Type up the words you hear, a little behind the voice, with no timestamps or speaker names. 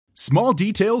Small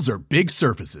details are big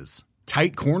surfaces.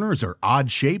 Tight corners are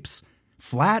odd shapes.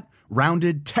 Flat,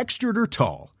 rounded, textured, or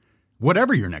tall.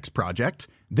 Whatever your next project,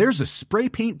 there's a spray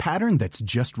paint pattern that's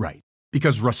just right.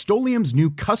 Because Rust-Oleum's new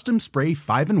Custom Spray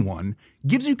 5-in-1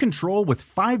 gives you control with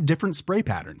 5 different spray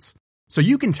patterns. So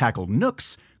you can tackle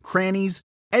nooks, crannies,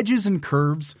 edges, and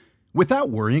curves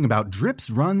without worrying about drips,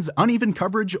 runs, uneven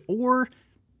coverage, or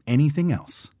anything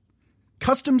else.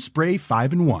 Custom Spray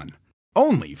 5-in-1.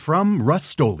 Only from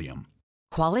Rust-Oleum.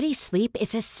 Quality sleep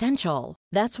is essential.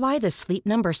 That's why the Sleep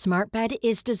Number Smart Bed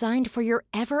is designed for your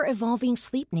ever-evolving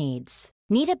sleep needs.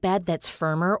 Need a bed that's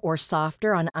firmer or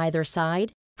softer on either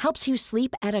side? Helps you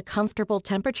sleep at a comfortable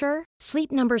temperature?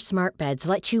 Sleep Number Smart Beds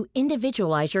let you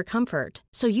individualize your comfort,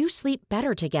 so you sleep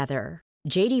better together.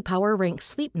 J.D. Power ranks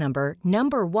Sleep Number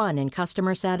number 1 in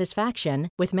customer satisfaction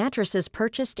with mattresses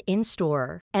purchased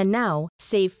in-store. And now,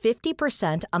 save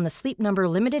 50% on the Sleep Number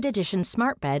Limited Edition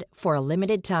Smart Bed for a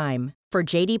limited time. For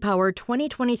J.D. Power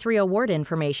 2023 award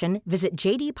information, visit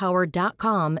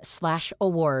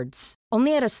jdpower.com/awards.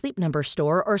 Only at a Sleep Number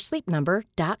store or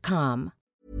sleepnumber.com.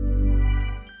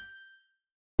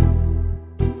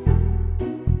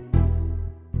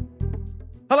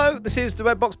 Hello, this is the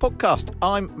Red Box Podcast.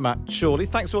 I'm Matt Chorley.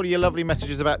 Thanks for all your lovely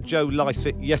messages about Joe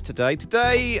Lycett yesterday.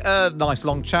 Today, a nice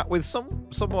long chat with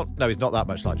somewhat... No, he's not that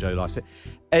much like Joe Lycett.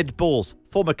 Ed Balls,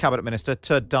 former cabinet minister,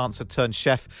 turned dancer, turned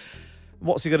chef.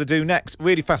 What's he going to do next?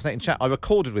 Really fascinating chat. I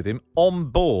recorded with him on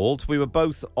board. We were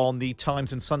both on the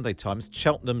Times and Sunday Times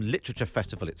Cheltenham Literature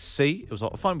Festival at sea. It was a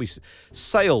lot of fun. We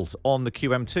sailed on the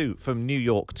QM2 from New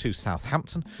York to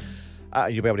Southampton.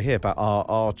 You'll be able to hear about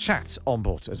our chat on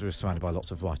board as we were surrounded by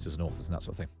lots of writers and authors and that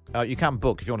sort of thing. You can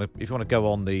book if you want to go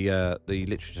on the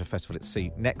Literature Festival at sea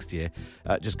next year.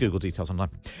 Just Google details online.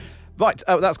 Right,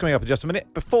 that's coming up in just a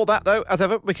minute. Before that, though, as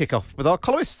ever, we kick off with our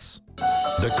columnists.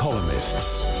 The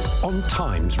Columnists on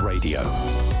Times Radio.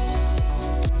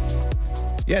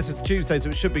 Yes, it's Tuesday, so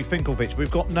it should be Finkelvich.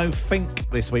 We've got no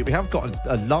Fink this week. We have got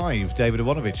a live David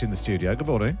Iwanovich in the studio. Good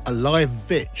morning. A live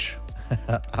Vitch.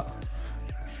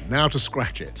 Now to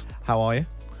scratch it. How are you?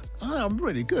 Oh, I'm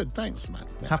really good, thanks, man.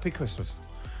 Yeah. Happy Christmas.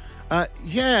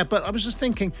 Yeah, but I was just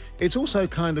thinking, it's also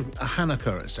kind of a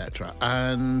Hanukkah, etc.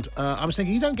 And I was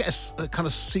thinking, you don't get a kind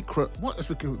of secret... What is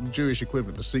the Jewish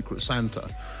equivalent of secret Santa?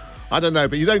 I don't know,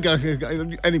 but you don't get...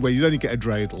 Anyway, you only get a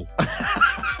dreidel.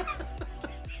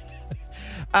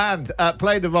 And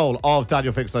playing the role of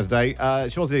Daniel Finkelstein today.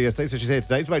 She wasn't here yesterday, so she's here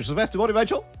today. It's Rachel Sylvester. Morning,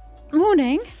 Rachel.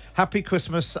 Morning. Happy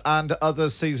Christmas and other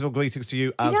seasonal greetings to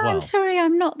you as well. I'm sorry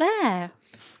I'm not there.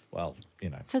 Well, you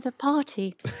know. For the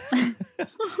party. Yeah,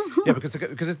 because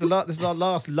this is our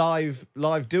last live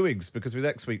doings, because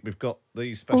next week we've got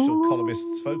the special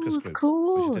columnists focus group. Of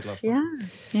course, which we did last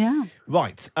time. yeah.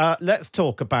 Right, let's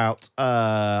talk about...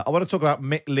 I want to talk about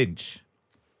Mick Lynch,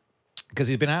 because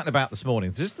he's been out and about this morning.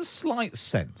 There's just the slight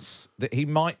sense that he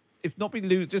might, if not be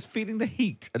just feeling the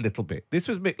heat a little bit. This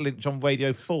was Mick Lynch on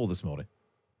Radio 4 this morning.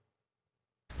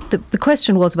 The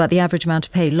question was about the average amount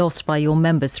of pay lost by your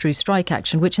members through strike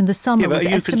action, which in the summer was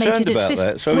estimated at... Are you concerned about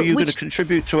that? So are you going to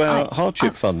contribute to our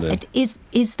hardship fund then? Is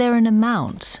there an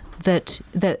amount that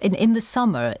in the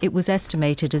summer it was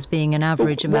estimated as being an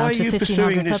average amount of $1,500 per person? Why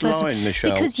are you pursuing this line,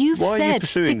 Michelle? Because you've why said... are you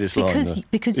pursuing this line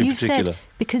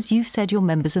Because you've said your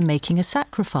members are making a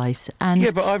sacrifice. And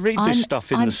yeah, but I read this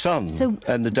stuff in The Sun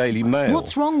and the Daily Mail.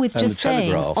 What's wrong with just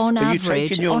saying, on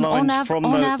average,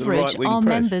 our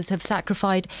members have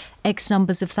sacrificed X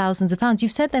numbers of thousands of pounds?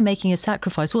 You've said they're making a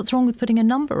sacrifice. What's wrong with putting a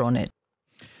number on it?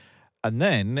 And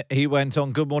then he went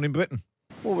on Good Morning Britain.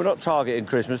 Well, we're not targeting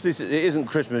Christmas. It isn't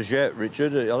Christmas yet,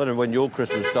 Richard. I don't know when your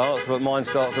Christmas starts, but mine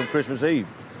starts on Christmas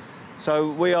Eve. So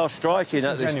we are striking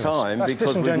at this time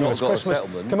because we've not got a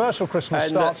settlement. Commercial Christmas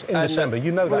starts in December.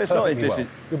 You know that perfectly well.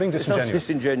 You're being disingenuous. It's not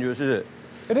disingenuous, is it?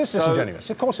 It is disingenuous.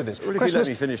 Of course it is. Well,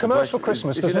 commercial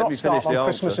Christmas does not start on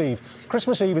Christmas Eve.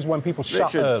 Christmas Eve is when people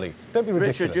shut early. Don't be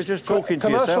ridiculous. Richard, you're just talking to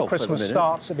yourself. Commercial Christmas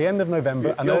starts at the end of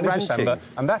November and early December,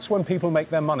 and that's when people make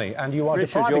their money, and you are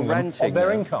depriving them of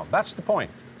their income. That's the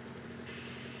point.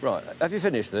 Right. Have you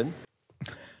finished then?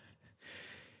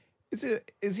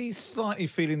 Is he slightly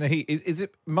feeling the heat? Is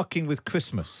it mucking with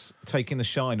Christmas, taking the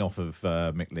shine off of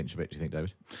Mick Lynch a bit, do you think,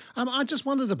 David? I just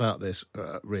wondered about this,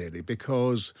 really,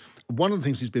 because one of the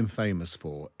things he's been famous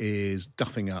for is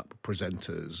duffing up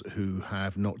presenters who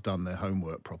have not done their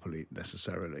homework properly,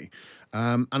 necessarily.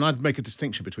 And I'd make a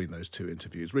distinction between those two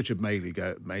interviews. Richard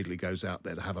Madeley goes out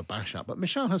there to have a bash up, but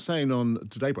Michelle Hussain on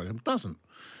Today programme doesn't.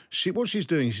 What she's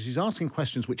doing is she's asking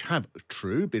questions which have,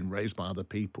 true, been raised by other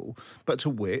people, but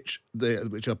which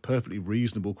are perfectly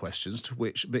reasonable questions to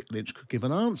which Mick Lynch could give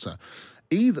an answer.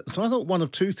 So I thought one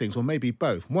of two things, or maybe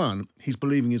both. One, he's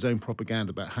believing his own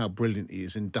propaganda about how brilliant he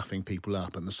is in duffing people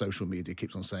up, and the social media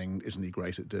keeps on saying, isn't he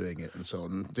great at doing it, and so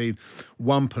on. Indeed,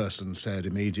 one person said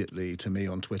immediately to me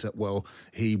on Twitter, well,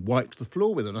 he wiped the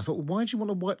floor with her. And I thought, well, why do you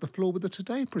want to wipe the floor with the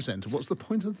Today presenter? What's the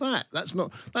point of that? That's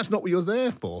not what you're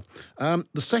there for. The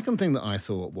second thing that I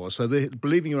thought was,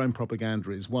 believing your own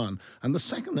propaganda is one. And the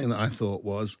second thing that I thought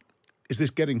was, is this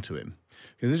getting to him?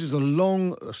 This is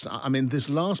this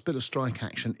last bit of strike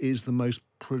action is the most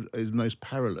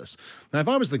perilous. Now, if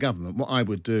I was the government, what I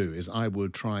would do is I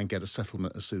would try and get a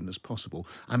settlement as soon as possible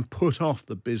and put off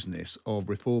the business of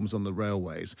reforms on the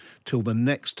railways till the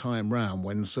next time round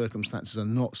when circumstances are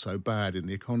not so bad in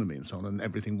the economy and so on, and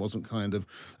everything wasn't kind of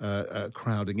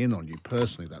crowding in on you.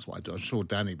 Personally, that's what I do. I'm sure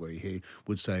Danny, he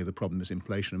would say the problem is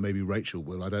inflation, and maybe Rachel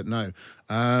will, I don't know.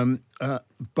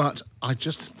 But I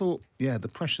just thought,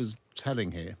 the pressure's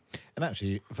telling here. And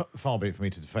actually, far be it for me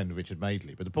to defend Richard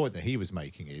Madeley, but the point that he was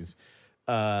making is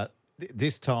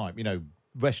this time,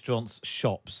 restaurants,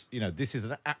 shops, this is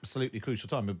an absolutely crucial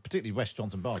time, particularly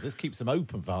restaurants and bars. This keeps them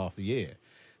open for half the year,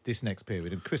 this next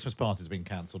period. And Christmas parties have been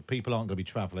cancelled. People aren't going to be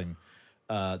travelling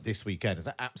this weekend. It's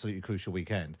an absolutely crucial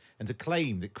weekend. And to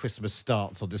claim that Christmas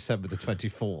starts on December the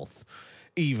 24th...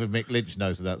 Even Mick Lynch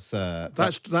knows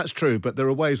that's true, but there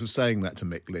are ways of saying that to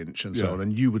Mick Lynch and so on,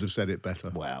 and you would have said it better.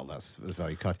 Well, that's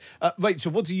very kind.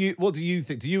 Rachel, what do you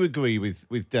think? Do you agree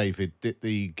with David that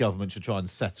the government should try and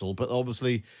settle? But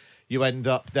obviously, you end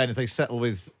up then if they settle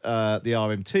with the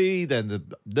RMT, then the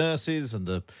nurses and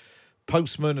the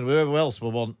postman and whoever else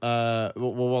will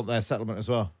want their settlement as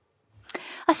well.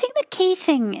 I think the key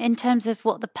thing in terms of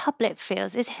what the public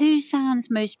feels is who sounds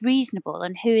most reasonable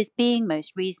and who is being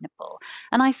most reasonable.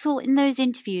 And I thought in those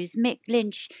interviews, Mick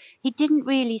Lynch, he didn't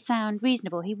really sound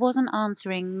reasonable. He wasn't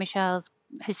answering Michelle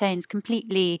Hussein's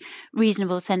completely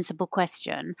reasonable, sensible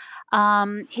question.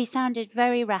 He sounded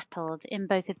very rattled in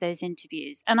both of those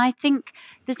interviews. And I think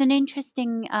there's an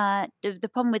interesting, the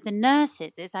problem with the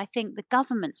nurses is I think the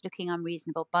government's looking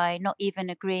unreasonable by not even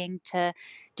agreeing to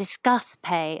discuss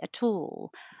pay at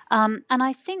all. And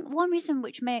I think one reason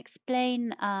which may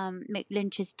explain Mick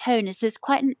Lynch's tone is there's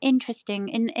quite an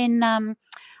interesting, I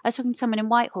was talking to someone in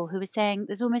Whitehall who was saying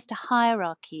there's almost a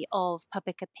hierarchy of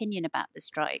public opinion about the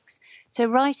strikes. So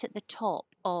right at the top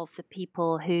of the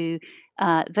people who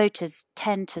voters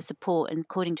tend to support, and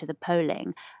according to the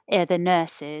polling, the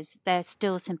nurses, they're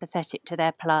still sympathetic to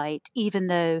their plight, even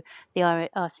though the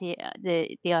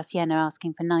RCN are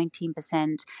asking for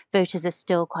 19%. Voters are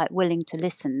still quite willing to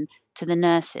listen to the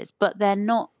nurses, but they're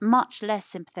not much less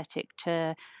sympathetic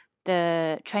to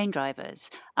the train drivers,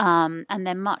 and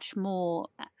they're much more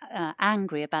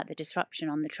angry about the disruption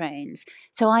on the trains.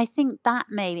 So I think that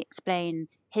may explain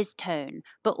his tone,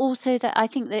 but also that I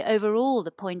think that overall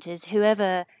the point is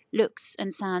whoever looks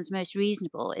and sounds most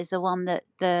reasonable is the one that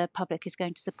the public is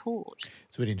going to support.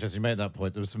 It's really interesting you made that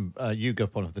point. There was some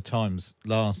YouGov poll of the Times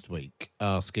last week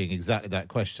asking exactly that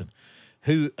question.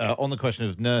 Who, on the question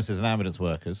of nurses and ambulance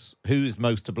workers, who is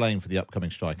most to blame for the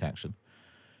upcoming strike action?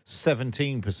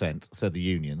 17% said the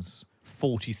unions,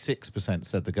 46%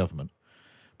 said the government.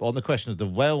 But on the question of the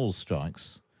rail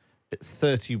strikes,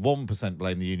 31%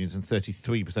 blame the unions and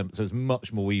 33%, so it's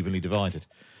much more evenly divided.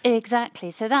 Exactly.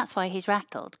 So that's why he's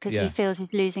rattled, because he feels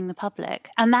he's losing the public.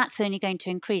 And that's only going to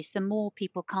increase. The more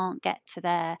people can't get to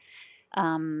their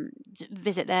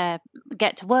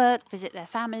get to work, visit their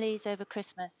families over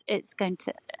Christmas, it's going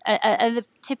to the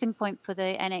tipping point for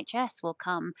the NHS will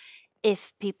come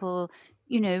if people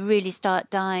really start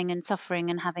dying and suffering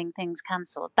and having things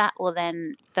cancelled. That will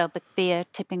then, there'll be a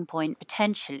tipping point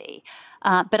potentially.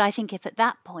 But I think if at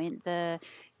that point the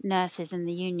nurses and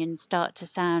the unions start to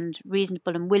sound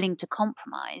reasonable and willing to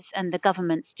compromise and the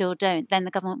government still don't, then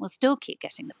the government will still keep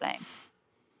getting the blame.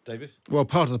 David? Well,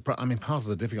 part of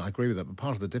the difficulty, I agree with that, but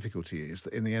part of the difficulty is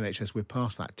that in the NHS we're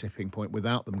past that tipping point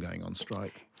without them going on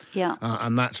strike. Yeah.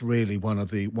 And that's really one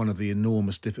of the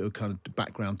enormous kind of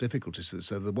background difficulties.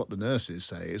 So what the nurses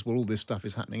say is, well, all this stuff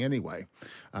is happening anyway.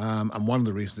 And one of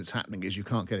the reasons it's happening is you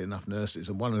can't get enough nurses.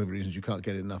 And one of the reasons you can't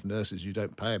get enough nurses, you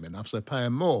don't pay them enough, so pay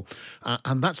them more.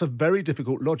 And that's a very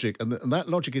difficult logic. And that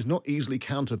logic is not easily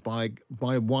countered by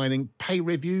a whining pay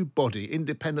review body,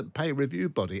 independent pay review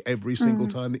body, every single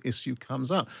time the issue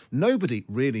comes up. Nobody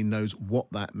really knows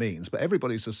what that means, but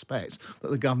everybody suspects that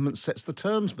the government sets the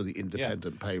terms for the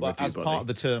independent pay review as body. Part of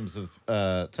the terms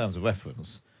of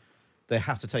reference, they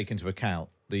have to take into account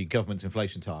the government's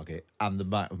inflation target and the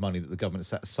amount of money that the government has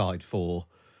set aside for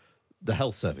the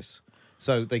health service.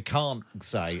 So they can't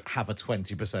say, have a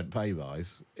 20% pay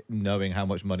rise, knowing how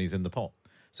much money is in the pot.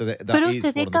 So that is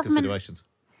one of the considerations.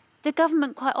 the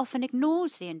government quite often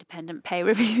ignores the independent pay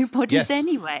review bodies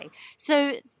anyway.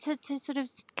 So to sort of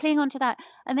cling on to that.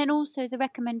 And then also the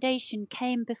recommendation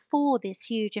came before this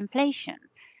huge inflation.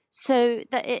 So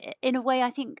that in a way, I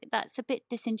think that's a bit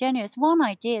disingenuous. One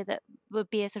idea that would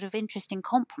be a sort of interesting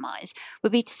compromise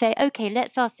would be to say, OK,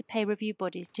 let's ask the pay review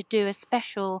bodies to do a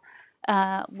special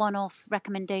one-off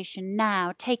recommendation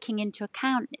now, taking into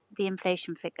account the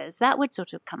inflation figures. That would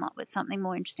sort of come up with something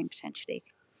more interesting potentially.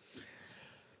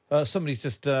 Somebody's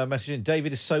just messaging,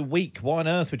 David is so weak. Why on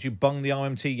earth would you bung the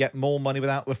RMT get more money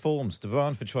without reforms?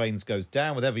 Demand for trains goes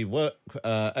down with every work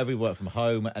from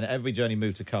home and every journey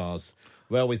moved to cars.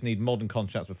 Railways need modern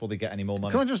contracts before they get any more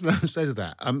money. Can I just say to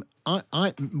that,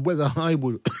 whether I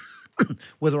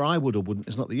would or wouldn't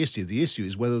is not the issue. The issue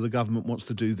is whether the government wants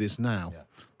to do this now. Yeah.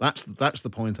 That's the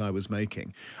point I was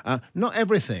making. Not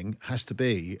everything has to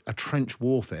be a trench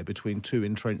warfare between two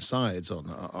entrenched sides on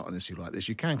an issue like this.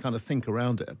 You can kind of think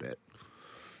around it a bit.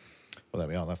 Well, there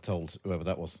we are. That's told whoever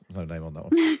that was. No name on that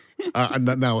one.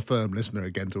 And now a firm listener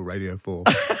again to Radio 4.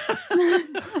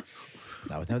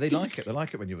 No, they like it. They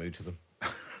like it when you're rude to them.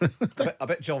 I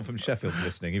bet John from Sheffield's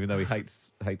listening, even though he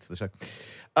hates the show.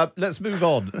 Let's move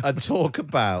on and talk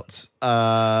about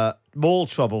more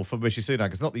trouble for Rishi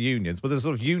Sunak. It's not the unions, but there's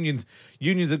sort of unions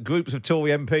and groups of Tory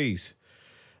MPs.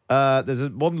 There's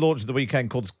one launched at the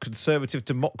weekend called Conservative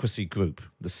Democracy Group,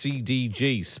 the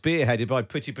CDG, spearheaded by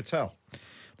Priti Patel.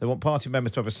 They want party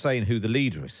members to have a say in who the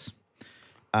leader is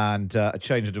and a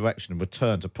change of direction and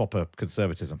return to proper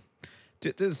conservatism.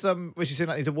 Does Rishi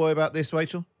Sunak need to worry about this,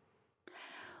 Rachel?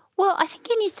 Well, I think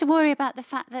he needs to worry about the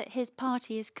fact that his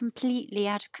party is completely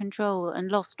out of control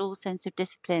and lost all sense of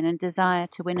discipline and desire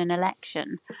to win an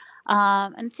election.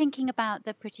 And thinking about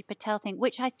the Priti Patel thing,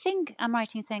 which I think I'm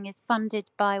right in saying is funded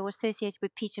by or associated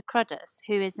with Peter Cruddas,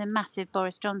 who is a massive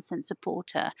Boris Johnson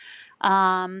supporter.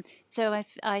 So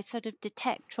I sort of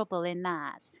detect trouble in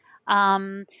that.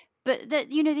 But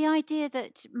the idea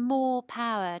that more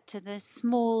power to the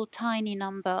small, tiny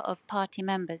number of party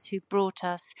members who brought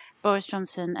us Boris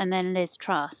Johnson and then Liz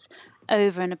Truss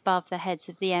over and above the heads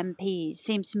of the MPs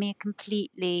seems to me a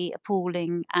completely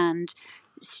appalling and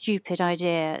stupid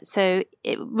idea. So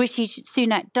Rishi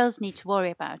Sunak does need to worry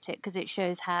about it because it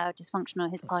shows how dysfunctional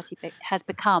his party has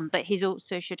become. But he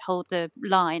also should hold the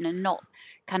line and not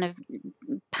kind of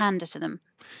pander to them.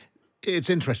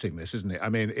 It's interesting, this, isn't it? I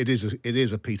mean, it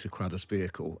is a Peter Cruddas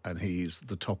vehicle, and he's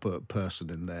the top person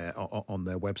in there on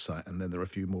their website. And then there are a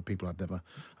few more people I've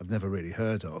never really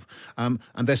heard of. And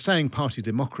they're saying party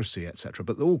democracy, etc.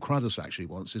 But all Cruddas actually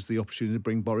wants is the opportunity to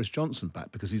bring Boris Johnson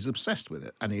back because he's obsessed with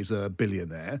it, and he's a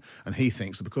billionaire, and he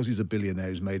thinks that because he's a billionaire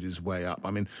who's made his way up.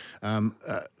 I mean,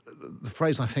 the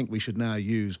phrase I think we should now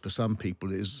use for some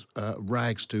people is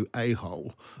rags to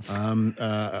a-hole,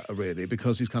 really,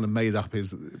 because he's kind of made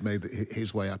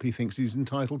his way up. He thinks he's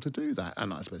entitled to do that,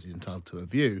 and I suppose he's entitled to a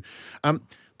view.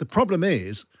 The problem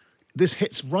is this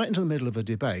hits right into the middle of a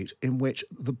debate in which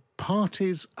the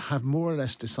parties have more or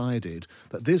less decided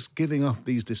that this giving up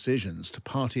these decisions to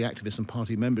party activists and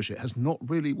party membership has not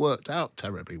really worked out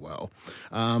terribly well.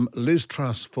 Liz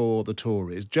Truss for the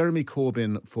Tories, Jeremy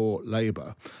Corbyn for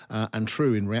Labour, and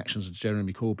true, in reactions to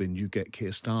Jeremy Corbyn, you get Keir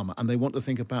Starmer, and they want to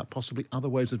think about possibly other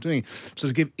ways of doing it. So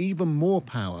to give even more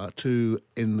power to,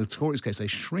 in the Tories' case, a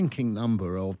shrinking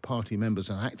number of party members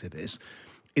and activists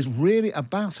is really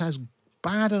about as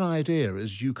bad an idea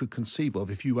as you could conceive of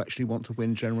if you actually want to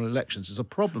win general elections. It's a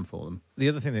problem for them. The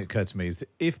other thing that occurred to me is that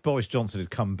if Boris Johnson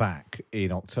had come back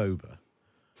in October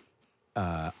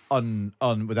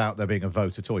without there being a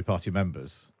vote of Tory party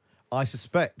members, I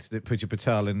suspect that Priti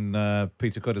Patel and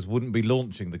Peter Cruddas wouldn't be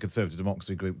launching the Conservative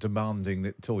Democracy Group demanding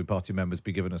that Tory party members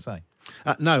be given a say.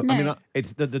 No. I mean,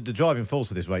 it's the driving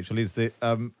force of this, Rachel, is that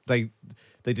they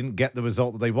didn't get the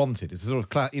result that they wanted. It's a sort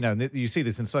of, and you see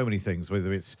this in so many things,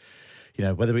 whether it's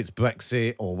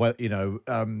Brexit or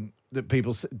that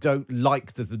people don't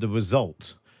like the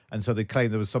result, and so they claim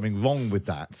there was something wrong with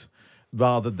that,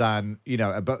 rather than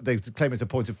but they claim it's a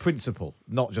point of principle,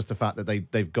 not just the fact that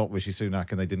they've got Rishi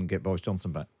Sunak and they didn't get Boris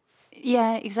Johnson back.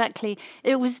 Yeah, exactly.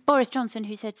 It was Boris Johnson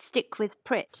who said stick with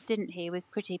Prit, didn't he,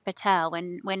 with Priti Patel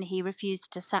when he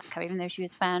refused to sack her, even though she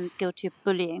was found guilty of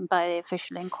bullying by the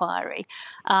official inquiry,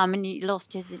 and he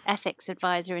lost his ethics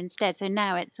advisor instead. So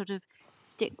now it's sort of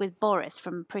stick with Boris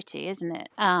from Priti, isn't it?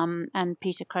 And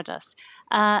Peter Cruddas.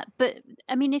 But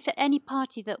I mean, if any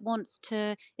party that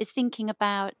is thinking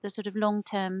about the sort of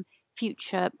long-term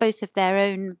future, both of their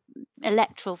own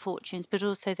electoral fortunes, but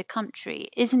also the country,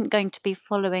 isn't going to be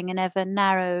following an ever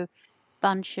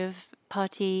bunch of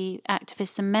party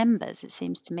activists and members, it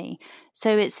seems to me.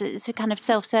 So it's a kind of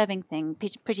self-serving thing.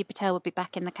 Priti Patel would be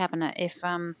back in the cabinet if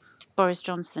Boris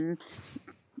Johnson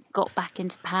got back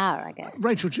into power, I guess.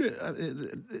 Rachel,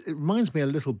 it reminds me a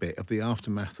little bit of the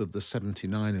aftermath of the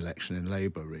 79 election in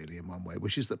Labour, really, in one way,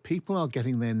 which is that people are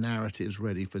getting their narratives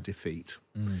ready for defeat.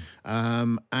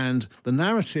 And the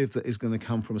narrative that is going to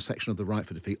come from a section of the right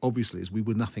for defeat, obviously, is we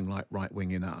were nothing like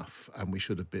right-wing enough and we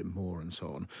should have been more and so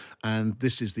on. And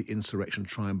this is the insurrection to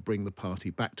try and bring the party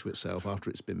back to itself after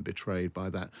it's been betrayed by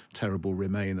that terrible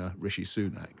Remainer, Rishi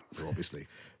Sunak, who obviously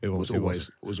was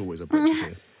always a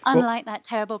Brexiteer. Unlike that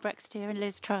terrible Brexiteer in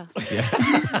Liz Truss. Yeah.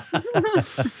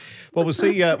 Well, we'll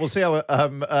see how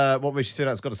what Rishi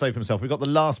Sunak's got to say for himself. We've got the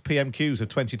last PMQs of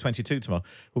 2022 tomorrow.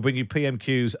 We'll bring you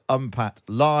PMQs unpacked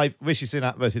live. Rishi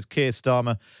Sunak versus Keir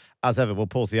Starmer. As ever, we'll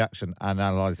pause the action and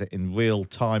analyse it in real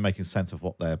time, making sense of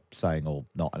what they're saying or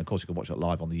not. And, of course, you can watch it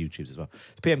live on the YouTubes as well.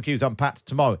 It's PMQs Unpacked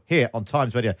tomorrow here on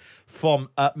Times Radio from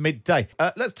midday.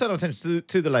 Let's turn our attention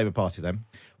to the Labour Party then.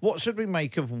 What should we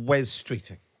make of Wes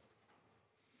Streeting?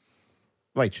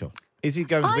 Rachel, is he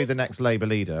going to be the next Labour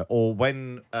leader? Or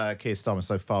when Keir Starmer's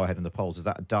so far ahead in the polls, is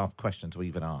that a daft question to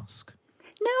even ask?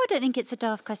 No, I don't think it's a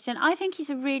daft question. I think he's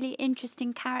a really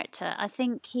interesting character. I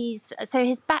think his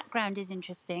background is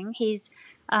interesting. He's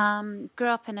grew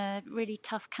up in a really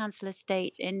tough council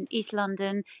estate in East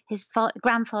London. His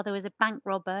grandfather was a bank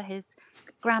robber. His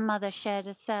grandmother shared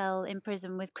a cell in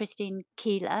prison with Christine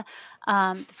Keeler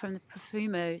from the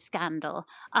Profumo scandal.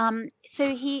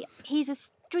 So he's a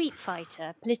street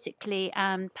fighter, politically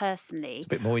and personally. It's a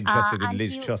bit more interested in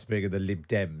Liz Truss being in the Lib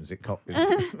Dems at Cochrane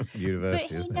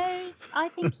University, isn't it? I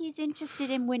think he's interested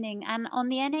in winning. And on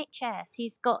the NHS,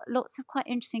 he's got lots of quite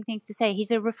interesting things to say.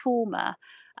 He's a reformer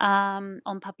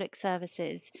on public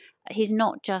services. He's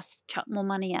not just chuck more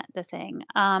money at the thing.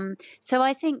 So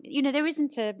I think, there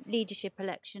isn't a leadership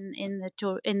election in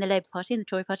the Labour Party, in the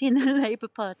Tory Party, in the Labour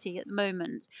Party at the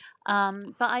moment.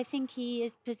 But I think he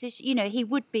is positioned, he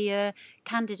would be a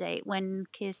candidate when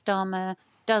Keir Starmer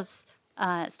does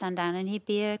stand down, and he'd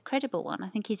be a credible one. I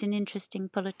think he's an interesting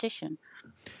politician.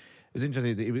 It was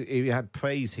interesting. He had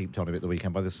praise heaped on him at the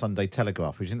weekend by the Sunday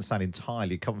Telegraph, which he didn't sound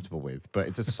entirely comfortable with. But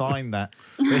it's a sign that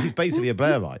he's basically a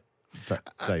Blairite,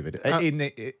 David, in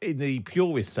the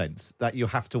purest sense that you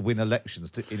have to win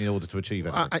elections in order to achieve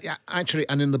anything. Actually,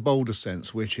 and in the bolder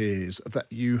sense, which is that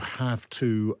you have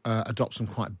to adopt some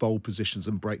quite bold positions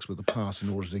and breaks with the past in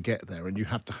order to get there, and you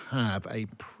have to have a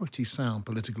pretty sound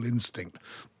political instinct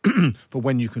for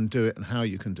when you can do it and how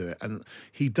you can do it. And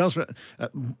he does.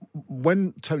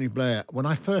 When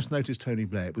I first noticed Tony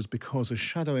Blair, it was because as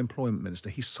Shadow Employment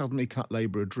Minister, he suddenly cut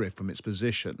Labour adrift from its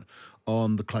position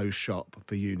on the closed shop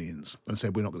for unions and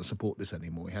said, we're not going to support this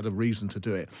anymore. He had a reason to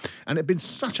do it. And it had been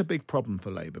such a big problem for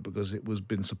Labour because it was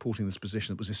been supporting this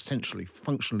position that was essentially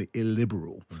functionally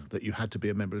illiberal, that you had to be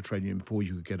a member of the trade union before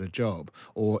you could get a job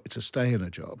or to stay in a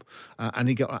job. And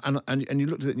you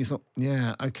looked at it and you thought,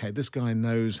 yeah, okay, this guy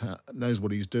knows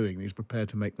what he's doing. He's prepared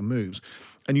to make the moves.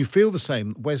 And you feel the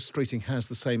same. Wes Streeting has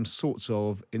the same sorts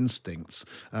of instincts,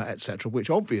 etc., which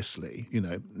obviously,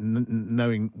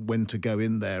 knowing when to go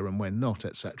in there and when not,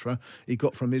 etc., he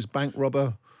got from his bank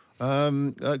robber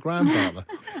grandfather.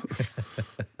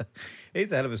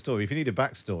 It's a hell of a story. If you need a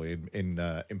backstory in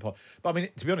but I mean,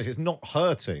 to be honest, it's not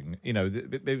hurting.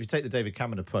 If you take the David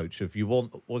Cameron approach, if you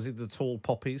want, was it the tall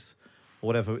poppies? Or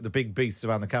whatever, the big beasts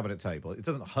around the cabinet table. It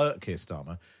doesn't hurt Keir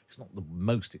Starmer. He's not the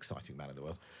most exciting man in the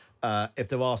world. If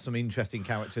there are some interesting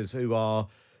characters who are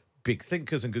big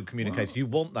thinkers and good communicators, you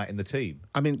want that in the team.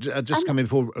 I mean, just coming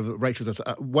before Rachel does,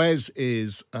 Wes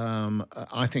is,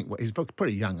 I think, he's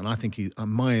pretty young, and I think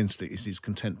my instinct is he's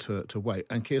content to wait.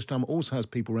 And Keir Starmer also has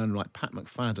people around like Pat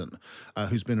McFadden,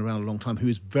 who's been around a long time, who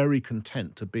is very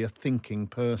content to be a thinking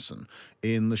person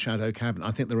in the shadow cabinet.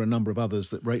 I think there are a number of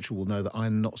others that Rachel will know that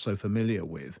I'm not so familiar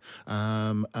with,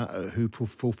 who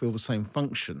fulfil the same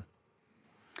function.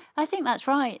 I think that's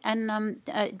right. And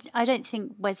I don't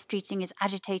think Wes Streeting is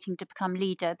agitating to become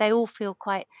leader. They all feel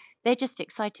they're just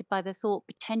excited by the thought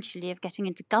potentially of getting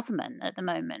into government at the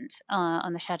moment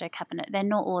on the shadow cabinet. They're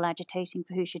not all agitating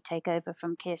for who should take over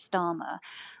from Keir Starmer.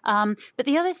 But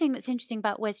the other thing that's interesting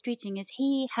about Wes Streeting is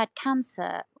he had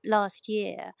cancer last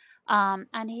year. And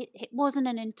it wasn't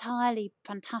an entirely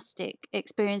fantastic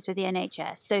experience with the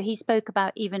NHS. So he spoke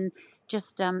about even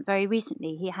just very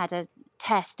recently, he had a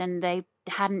test and they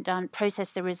hadn't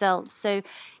processed the results. So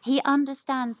he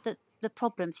understands that the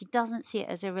problems. He doesn't see it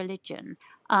as a religion.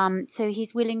 So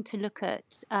he's willing to look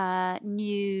at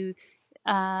new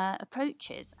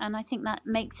approaches, and I think that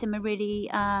makes him a really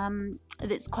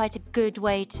that's quite a good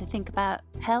way to think about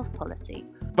health policy.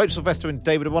 Rachel Sylvester and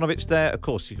David Avonovich there. Of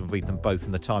course, you can read them both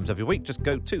in the Times every week. Just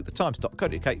go to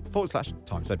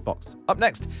thetimes.co.uk/Times Red Box. Up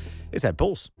next is Ed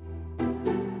Balls.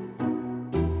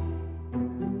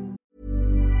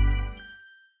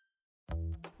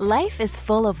 Life is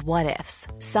full of what-ifs.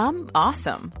 Some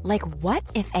awesome, like what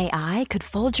if AI could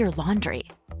fold your laundry?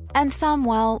 And some,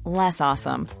 well, less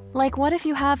awesome, like what if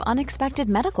you have unexpected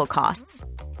medical costs?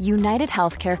 United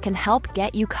Healthcare can help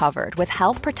get you covered with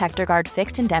Health Protector Guard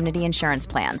fixed indemnity insurance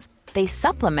plans. They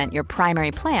supplement your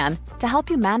primary plan to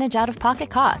help you manage out-of-pocket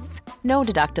costs. No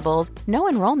deductibles, no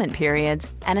enrollment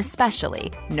periods, and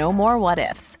especially no more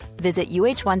what-ifs. Visit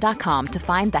uh1.com to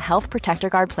find the Health Protector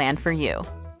Guard plan for you.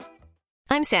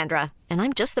 I'm Sandra, and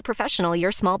I'm just the professional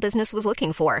your small business was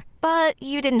looking for. But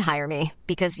you didn't hire me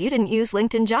because you didn't use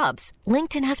LinkedIn Jobs.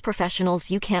 LinkedIn has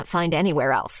professionals you can't find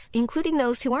anywhere else, including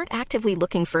those who aren't actively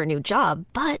looking for a new job,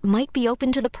 but might be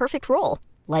open to the perfect role,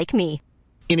 like me.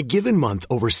 In a given month,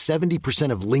 over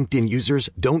 70% of LinkedIn users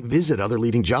don't visit other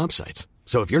leading job sites.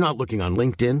 So if you're not looking on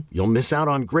LinkedIn, you'll miss out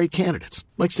on great candidates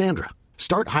like Sandra.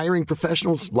 Start hiring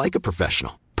professionals like a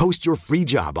professional. Post your free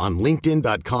job on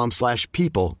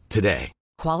linkedin.com/people today.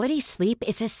 Quality sleep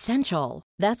is essential.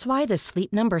 That's why the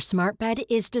Sleep Number Smart Bed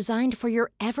is designed for your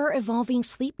ever-evolving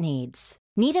sleep needs.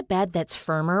 Need a bed that's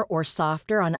firmer or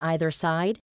softer on either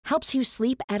side? Helps you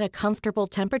sleep at a comfortable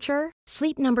temperature?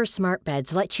 Sleep Number Smart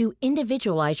Beds let you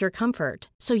individualize your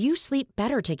comfort, so you sleep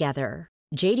better together.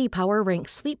 J.D. Power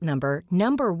ranks Sleep Number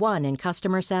number 1 in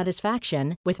customer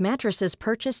satisfaction with mattresses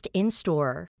purchased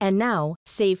in-store. And now,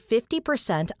 save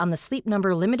 50% on the Sleep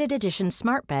Number Limited Edition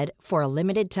Smart Bed for a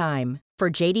limited time. For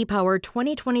J.D. Power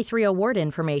 2023 award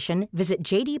information, visit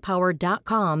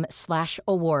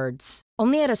jdpower.com/awards.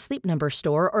 Only at a Sleep Number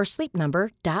store or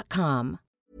sleepnumber.com.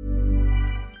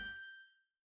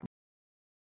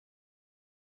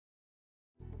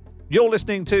 You're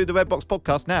listening to the Red Box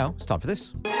Podcast now. It's time for this.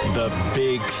 The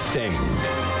Big Thing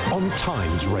on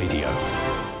Times Radio.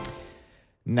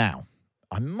 Now,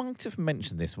 I might have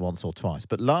mentioned this once or twice,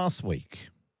 but last week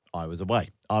I was away.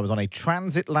 I was on a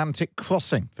transatlantic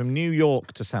crossing from New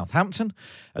York to Southampton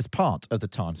as part of the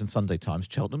Times and Sunday Times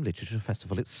Cheltenham Literature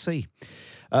Festival at Sea.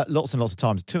 Lots and lots of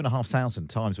Times, 2,500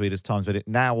 Times readers, Times Radio,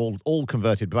 now all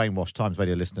converted, brainwashed Times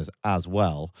Radio listeners as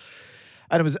well.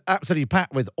 And it was absolutely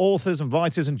packed with authors and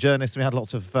writers and journalists. We had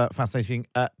lots of fascinating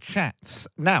chats.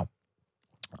 Now,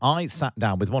 I sat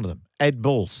down with one of them, Ed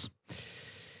Balls.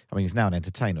 I mean, he's now an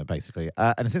entertainer, basically.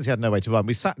 And since he had no way to run,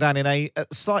 we sat down in turned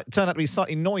out to be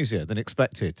slightly noisier than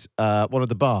expected, one of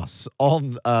the bars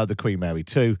on the Queen Mary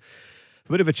 2.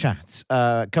 A bit of a chat,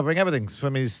 covering everything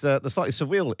from his the slightly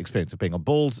surreal experience of being on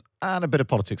Balls and a bit of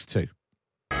politics too.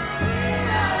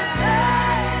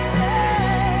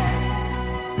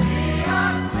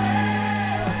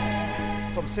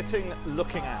 So I'm sitting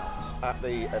looking out at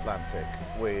the Atlantic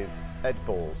with Ed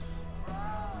Balls,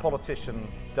 politician,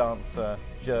 dancer,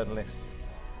 journalist,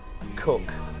 cook,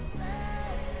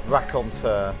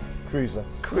 raconteur, cruiser,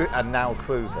 and now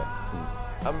cruiser.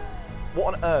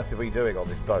 What on earth are we doing on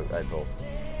this boat, Ed Balls?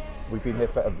 We've been here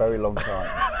for a very long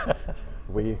time.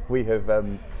 we have.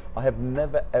 I have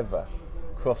never ever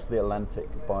crossed the Atlantic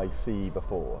by sea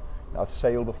before. I've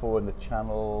sailed before in the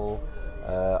Channel.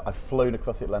 I've flown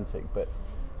across the Atlantic, but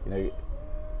you know,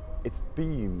 it's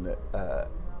been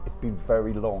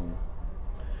very long,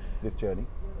 this journey.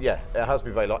 Yeah, it has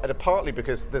been very long, and partly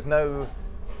because there's no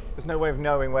way of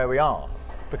knowing where we are,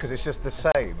 because it's just the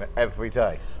same every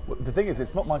day. Well, the thing is,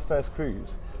 it's not my first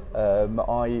cruise. I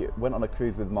went on a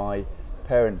cruise with my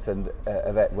parents and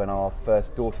Yvette when our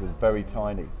first daughter was very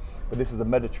tiny, but this was a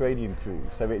Mediterranean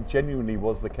cruise, so it genuinely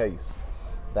was the case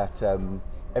that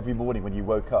every morning when you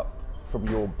woke up from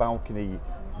your balcony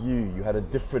view, you had a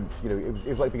different, it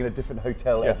was like being in a different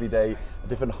hotel every day, a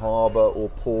different harbour or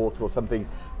port or something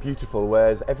beautiful,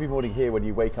 whereas every morning here when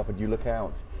you wake up and you look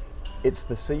out, it's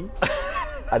the sea,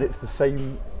 and it's the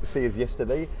same sea as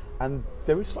yesterday, and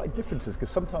there is slight differences because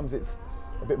sometimes it's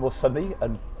a bit more sunny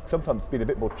and sometimes it's been a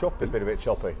bit more choppy. It's been a bit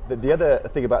choppy. The other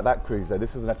thing about that cruise, though,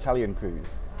 this is an Italian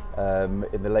cruise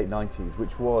in the late 90s,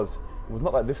 which was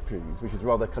not like this cruise, which is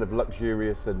rather kind of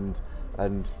luxurious and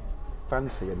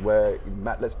fancy, and where,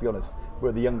 Matt, let's be honest, we're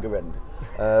at the younger end.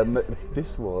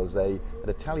 This was an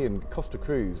Italian Costa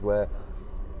cruise where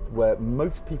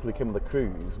most people who came on the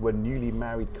cruise were newly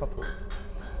married couples,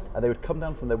 and they would come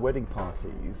down from their wedding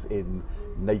parties in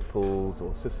Naples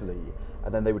or Sicily,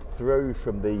 and then they would throw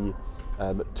from the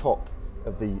top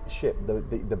of the ship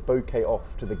the bouquet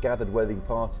off to the gathered wedding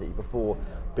party before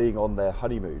being on their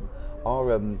honeymoon.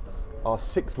 our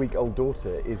 6-week-old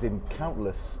daughter is in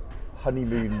countless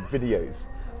honeymoon videos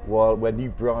where new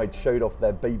brides showed off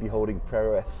their baby holding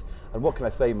prowess. And what can I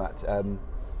say, Matt?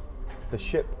 The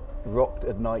ship rocked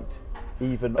at night,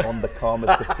 even on the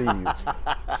calmest of seas.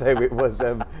 So it was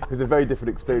a very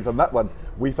different experience. On that one,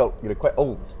 we felt quite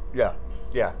old. Yeah.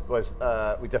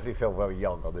 We definitely feel very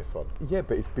young on this one. Yeah,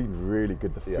 but it's been really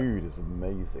good. The food is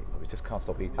amazing. We just can't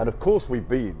stop eating. And of course, we've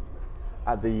been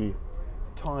at the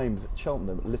Times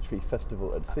Cheltenham Literary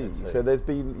Festival at Sea. So there's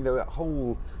been a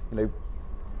whole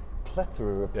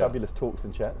plethora of fabulous talks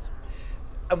and chats.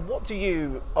 And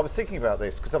I was thinking about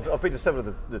this, because I've been to several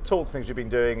of the talks, things you've been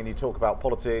doing, and you talk about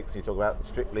politics, you talk about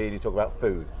Strictly, and you talk about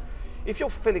food. If you're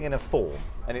filling in a form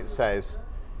and it says,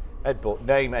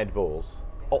 name Ed Balls,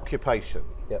 occupation,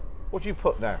 what do you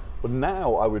put now? Well,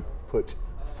 now I would put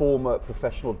former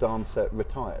professional dancer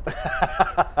retired.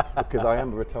 Because I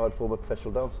am a retired former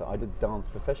professional dancer. I did dance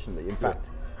professionally. In fact,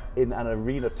 in an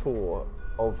arena tour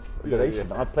of the nation.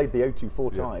 I played the O2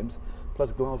 4 times,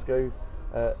 plus Glasgow,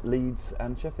 Leeds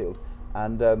and Sheffield,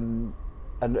 and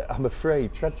I'm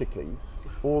afraid, tragically,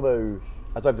 although,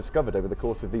 as I've discovered over the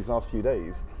course of these last few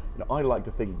days, I like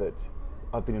to think that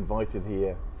I've been invited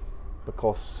here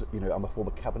because I'm a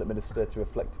former cabinet minister to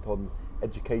reflect upon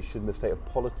education, the state of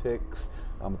politics.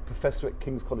 I'm a professor at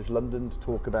King's College London to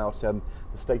talk about the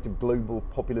state of global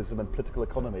populism and political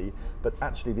economy. But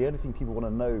actually, the only thing people want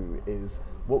to know is,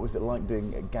 what was it like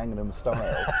doing Gangnam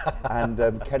Style?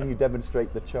 And can you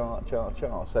demonstrate the cha?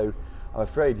 So I'm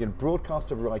afraid,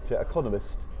 broadcaster, writer,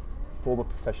 economist, former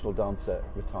professional dancer,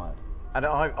 retired. And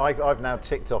I've now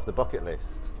ticked off the bucket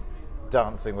list,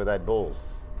 dancing with Ed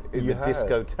Balls in the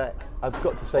discotheque. I've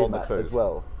got to say, Matt, as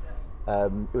well,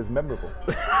 it was memorable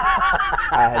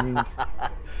and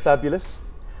fabulous,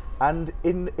 and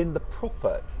in the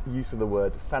proper use of the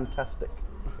word, fantastic,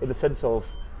 in the sense of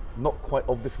not quite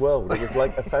of this world. It was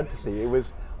like a fantasy.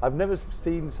 I've never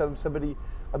seen somebody.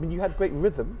 I mean, you had great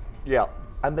rhythm. Yeah.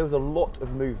 And there was a lot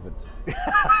of movement.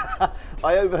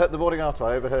 I overheard the morning after.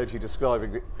 I overheard you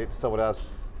describing it to someone as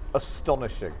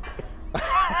astonishing,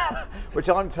 which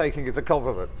I'm taking as a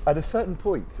compliment. At a certain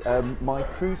point, my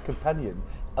cruise companion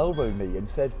elbowed me and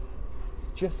said,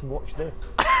 "Just watch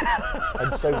this,"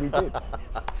 and so we did.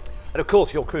 And of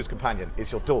course, your cruise companion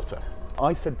is your daughter.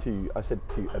 I said to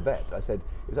Yvette, it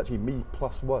was actually me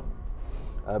plus one.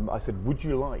 I said, would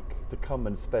you like to come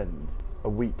and spend a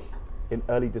week in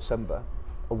early December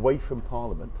away from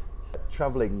Parliament,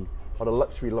 travelling on a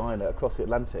luxury liner across the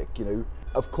Atlantic?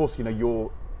 Of course,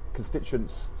 your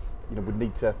constituents, would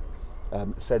need to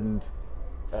send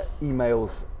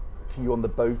emails to you on the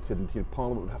boat, and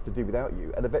Parliament would have to do without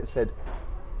you. And Yvette said,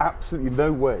 absolutely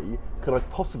no way could I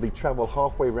possibly travel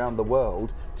halfway around the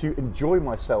world to enjoy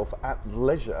myself at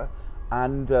leisure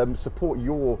and support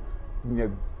your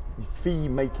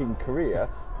fee-making career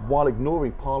while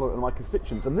ignoring Parliament and my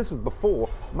constituents. And this was before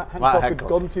Matt Hancock had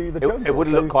gone to the jungle. It would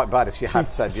have looked quite bad if she had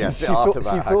said yes. She saw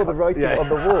the writing on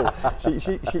the wall.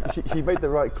 She made the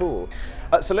right call.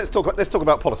 So let's talk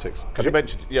about politics, because you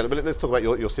mentioned. Let's talk about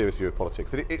your serious view of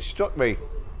politics. It struck me,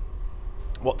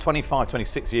 25,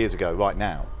 26 years ago, right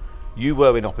now, you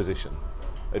were in opposition,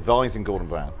 advising Gordon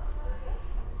Brown.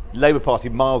 Labour Party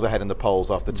miles ahead in the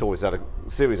polls after the Tories had a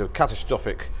series of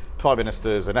catastrophic prime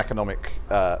ministers and economic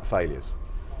failures.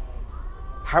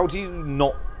 How do you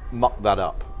not muck that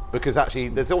up? Because actually,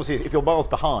 there's obviously, if you're miles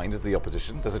behind as the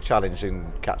opposition, there's a challenge in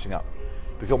catching up.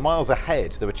 But if you're miles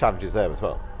ahead, there are challenges there as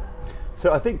well.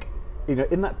 So I think,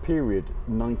 in that period,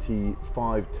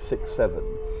 95 to 6,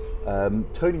 7,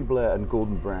 Tony Blair and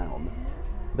Gordon Brown,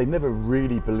 they never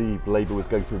really believed Labour was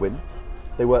going to win.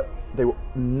 They were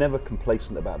never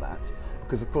complacent about that,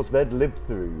 because of course they'd lived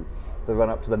through the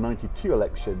run-up to the 92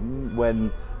 election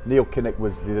when Neil Kinnock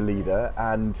was the leader,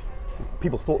 and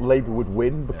people thought Labour would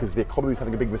win because the economy was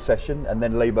having a big recession, and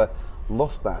then Labour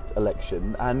lost that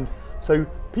election. And so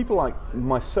people like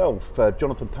myself,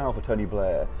 Jonathan Powell for Tony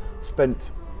Blair,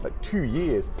 spent like 2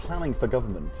 years planning for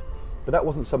government, but that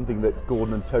wasn't something that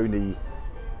Gordon and Tony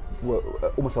were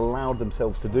almost allowed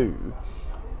themselves to do.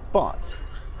 But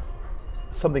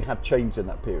something had changed in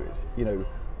that period. In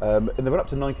the run-up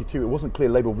to 92, it wasn't clear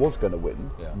Labour was going to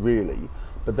win, really.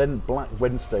 But then Black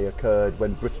Wednesday occurred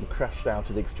when Britain crashed out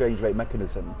of the exchange rate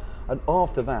mechanism. And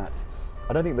after that,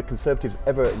 I don't think the Conservatives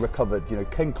ever recovered.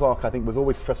 Ken Clarke, I think, was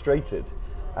always frustrated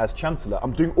as Chancellor.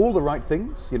 I'm doing all the right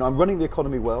things, I'm running the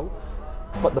economy well,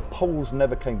 but the polls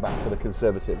never came back for the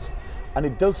Conservatives. And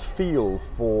it does feel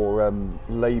for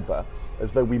Labour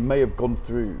as though we may have gone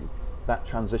through that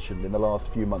transition in the last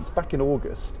few months. Back in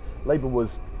August, Labour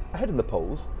was ahead in the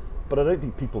polls, but I don't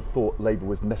think people thought Labour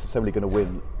was necessarily going to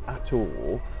win at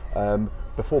all.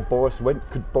 before Boris went,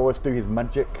 could Boris do his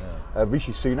magic?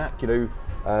 Rishi Sunak,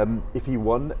 if he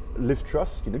won, Liz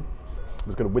Truss,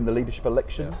 was going to win the leadership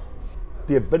election.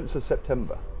 The events of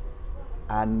September,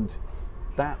 and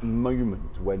that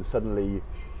moment when suddenly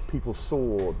people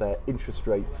saw their interest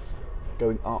rates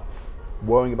going up,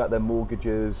 worrying about their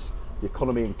mortgages, the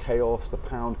economy in chaos, the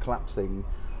pound collapsing.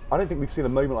 I don't think we've seen a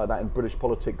moment like that in British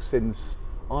politics since,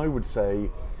 I would say,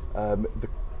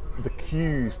 the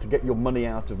queues to get your money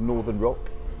out of Northern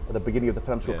Rock at the beginning of the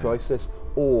financial crisis,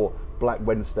 or Black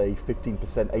Wednesday, 15%,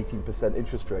 18%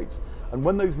 interest rates. And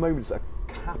when those moments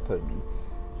happen,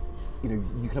 you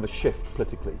can have a shift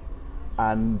politically.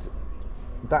 And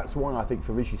that's why I think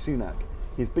for Rishi Sunak,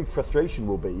 his big frustration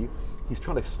will be, he's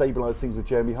trying to stabilise things with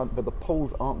Jeremy Hunt, but the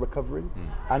polls aren't recovering.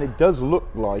 And it does look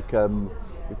like,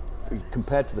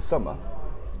 compared to the summer,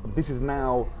 this is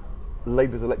now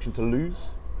Labour's election to lose,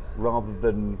 rather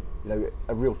than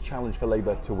a real challenge for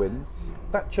Labour to win.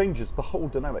 That changes the whole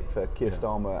dynamic for Keir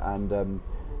Starmer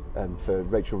and for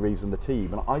Rachel Reeves and the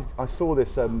team. And I saw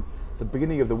this the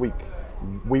beginning of the week.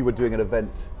 We were doing an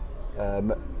event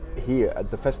here at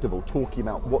the festival talking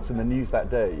about what's in the news that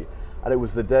day, and it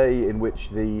was the day in which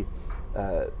the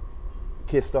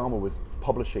Keir Starmer was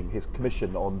publishing his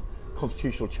commission on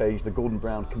constitutional change, the Gordon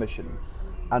Brown Commission,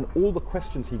 and all the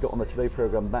questions he got on the Today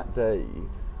programme that day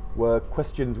were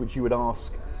questions which you would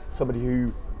ask somebody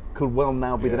who could well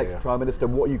now be the next Prime Minister.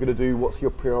 What are you going to do? What's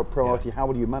your priority? How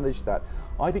will you manage that?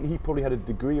 I think he probably had a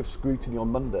degree of scrutiny on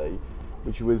Monday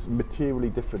which was materially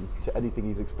different to anything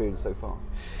he's experienced so far.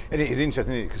 And it is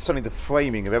interesting, because suddenly the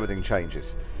framing of everything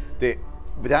changes.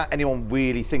 Without anyone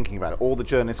really thinking about it, all the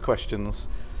journalist questions,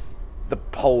 the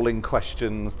polling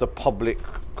questions, the public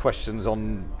questions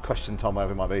on Question Time,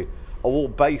 whatever it might be, are all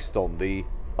based on the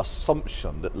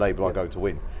assumption that Labour are going to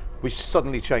win, which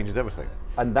suddenly changes everything.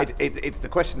 And it's the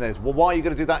question there is, well, why are you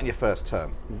going to do that in your first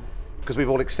term? Because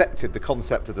we've all accepted the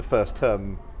concept of the first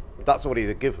term. That's already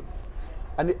a given.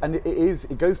 And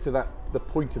it goes to the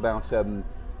point about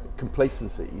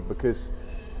complacency, because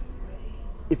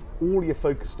if all you're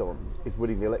focused on is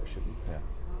winning the election,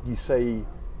 you say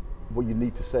what you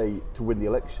need to say to win the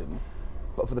election.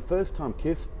 But for the first time,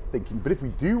 Keir's thinking, but if we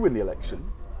do win the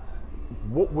election,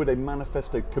 what would a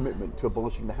manifesto commitment to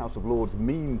abolishing the House of Lords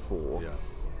mean for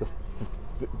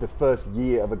the first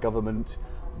year of a government,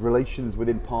 relations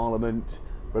within Parliament,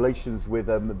 relations with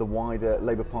the wider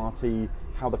Labour Party,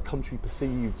 how the country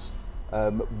perceives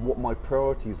what my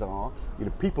priorities are.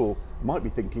 People might be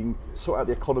thinking, sort out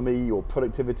the economy or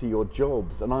productivity or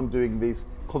jobs, and I'm doing this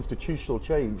constitutional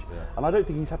change. And I don't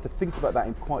think he's had to think about that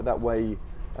in quite that way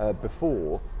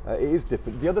before. It is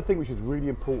different. The other thing which is really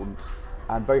important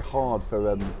and very hard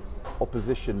for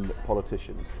opposition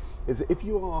politicians is that if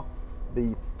you are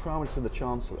the Prime Minister and the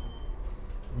Chancellor,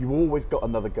 you've always got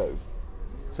another go.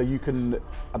 So you can,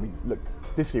 look,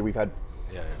 this year we've had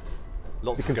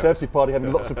the Conservative Party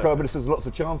having lots of Prime Ministers, lots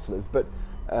of Chancellors, but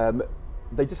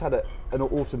they just had an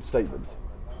autumn statement.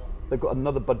 They've got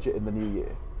another budget in the new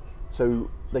year.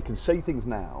 So they can say things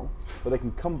now, but they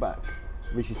can come back,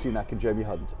 Rishi Sunak and Jeremy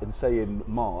Hunt, and say in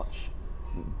March,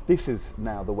 this is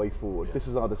now the way forward, this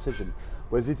is our decision.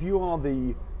 Whereas if you are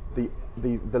the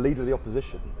leader of the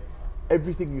opposition,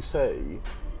 everything you say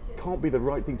can't be the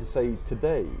right thing to say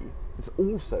today. It's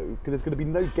also, because there's going to be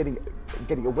no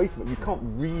getting away from it. You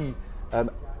can't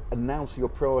announce your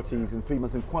priorities in 3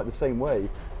 months in quite the same way.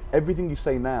 Everything you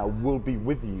say now will be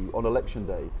with you on election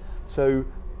day. So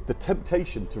the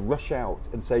temptation to rush out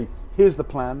and say, here's the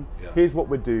plan, here's what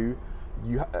we'll do.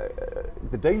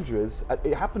 The danger is,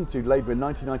 it happened to Labour in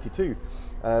 1992.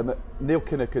 Neil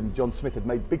Kinnock and John Smith had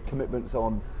made big commitments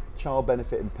on child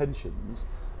benefit and pensions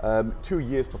 2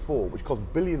 years before, which cost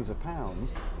billions of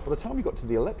pounds. By the time we got to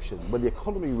the election, when the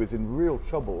economy was in real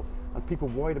trouble and people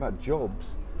worried about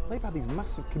jobs, Labour had these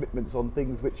massive commitments on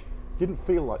things which didn't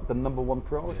feel like the number one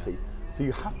priority. So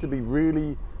you have to be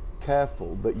really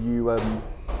careful that you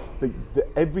that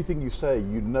everything you say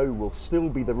will still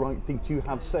be the right thing to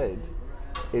have said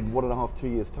in 1.5, 2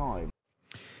 years' time.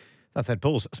 That's Ed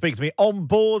Balls speaking to me on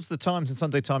boards, the Times and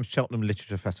Sunday Times Cheltenham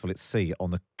Literature Festival at sea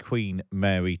on the Queen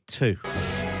Mary 2. You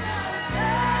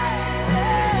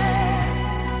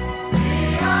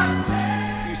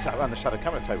sat around the Shadow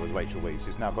Cabinet table with Rachel Reeves,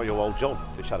 who's now got your old job,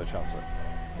 the Shadow Chancellor.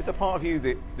 Is there part of you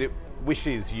that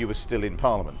wishes you were still in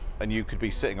Parliament and you could be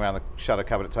sitting around the Shadow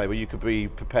Cabinet table, you could be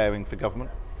preparing for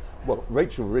government? Well,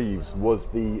 Rachel Reeves was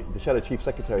the Shadow Chief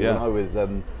Secretary when I was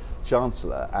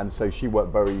Chancellor, and so she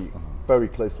worked very, very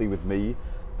closely with me,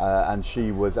 and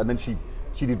then she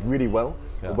did really well.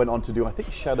 And went on to do, I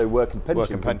think, shadow work and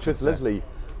pensions. And Chris Leslie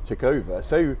took over.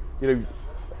 So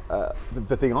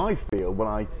the thing I feel when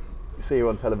I see her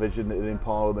on television and in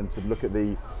Parliament and look at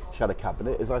the shadow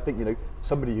cabinet is, I think,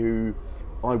 somebody who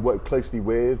I work closely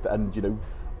with, and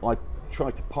I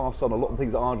try to pass on a lot of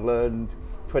things that I'd learned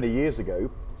 20 years ago.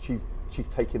 She's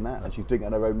taken that and she's doing it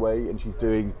in her own way, and she's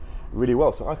doing really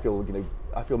well. So I feel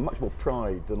much more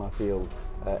pride than I feel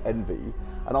envy,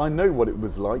 and I know what it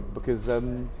was like because not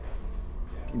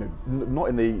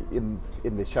in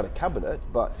the shadow cabinet,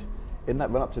 but in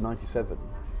that run up to 97.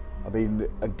 I mean,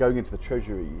 going into the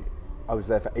Treasury, I was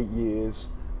there for 8 years.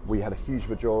 We had a huge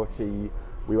majority.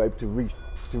 We were able to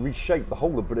reshape the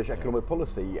whole of British economic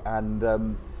policy, and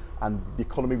the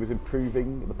economy was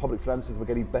improving. The public finances were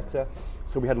getting better,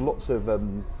 so we had lots of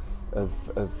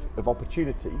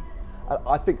opportunity.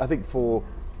 I think for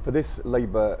this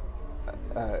Labour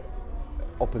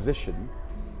opposition,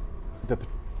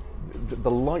 the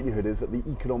likelihood is that the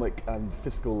economic and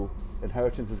fiscal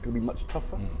inheritance is going to be much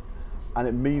tougher, and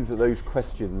it means that those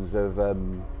questions of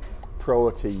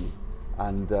priority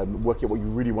and working out what you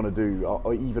really want to do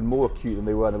are even more acute than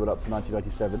they were when they went up to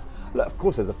 1997. Look, of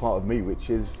course, there's a part of me which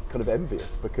is kind of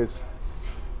envious, because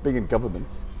being in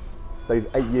government, those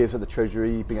 8 years at the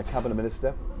Treasury, being a cabinet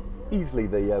minister, easily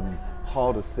the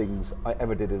hardest things I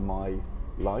ever did in my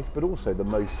life, but also the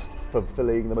most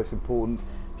fulfilling, the most important.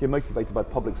 If you're motivated by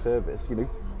public service,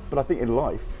 But I think in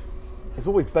life, it's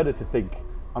always better to think,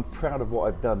 I'm proud of what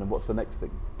I've done and what's the next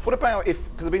thing. What about because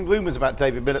there have been rumours about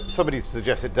David Miliband? Somebody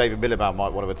suggested David Miliband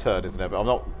might want to return, isn't it? But I'm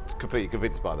not completely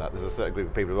convinced by that. There's a certain group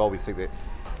of people who always think that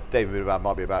David Miliband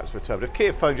might be about to return. But if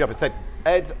Keir phoned you up and said,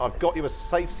 Ed, I've got you a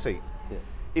safe seat. Yeah.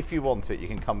 If you want it, you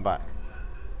can come back.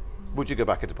 Would you go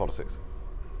back into politics?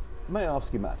 May I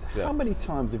ask you, Matt, how many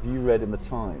times have you read in the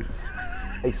Times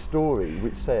a story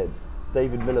which said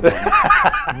David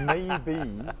Miliband may be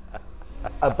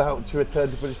about to return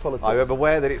to British politics? I am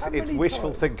aware that it's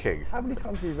wishful thinking. How many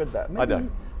times have you read that? I know.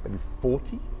 Maybe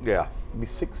 40? Yeah. Maybe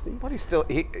 60? But he still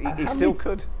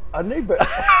could. I know, but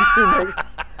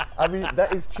I mean,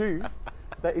 that is true.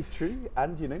 That is true.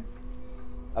 And,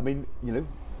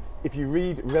 if you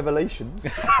read Revelations,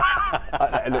 look,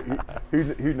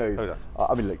 who knows?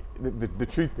 I mean, look, the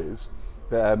truth is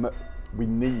that we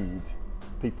need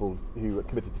people who are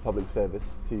committed to public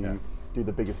service to do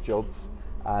the biggest jobs.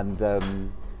 And,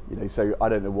 so I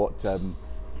don't know what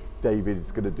David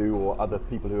is going to do, or other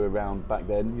people who were around back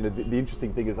then. The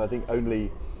interesting thing is, I think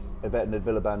only Yvette and Ed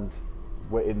Miliband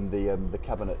were in the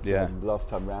cabinet last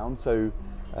time round. So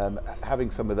having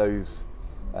some of those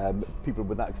people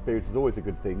with that experience is always a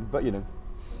good thing. But,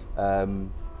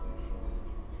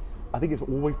 I think it's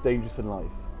always dangerous in life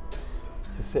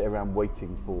to sit around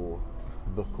waiting for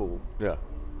the call. Yeah.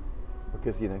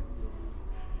 Because,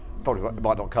 probably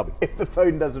might not come. If the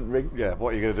phone doesn't ring. Yeah,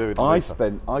 what are you going to do? I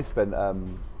spent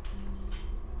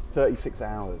 36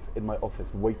 hours in my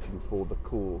office waiting for the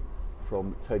call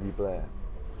from Tony Blair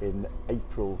in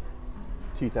April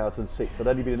 2006. I'd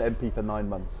only been an MP for 9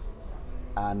 months,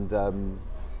 and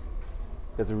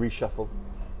there's a reshuffle.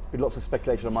 Been lots of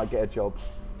speculation I might get a job.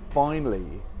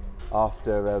 Finally,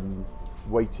 after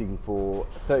waiting for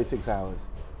 36 hours,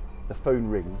 the phone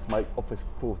rings. My office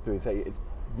call through and say it's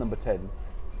number 10.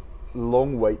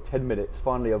 Long wait, 10 minutes.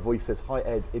 Finally, a voice says, "Hi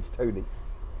Ed, it's Tony,"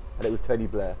 and it was Tony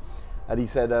Blair. And he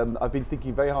said, "I've been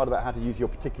thinking very hard about how to use your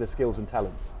particular skills and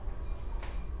talents."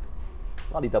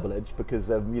 Slightly double-edged, because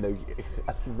I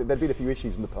think there'd been a few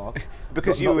issues in the past.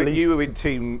 Because you were in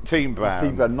Team Brown.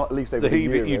 Team Brown, not at least over the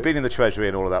year. You'd been in the Treasury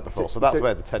and all of that before, so that's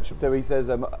where the tension was. So he says,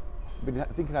 "I've been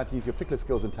thinking how to use your particular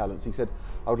skills and talents." He said,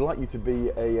 "I would like you to be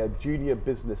a junior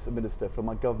business minister for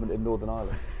my government in Northern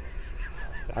Ireland."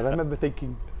 And I remember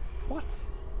thinking, what?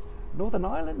 Northern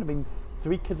Ireland? I mean,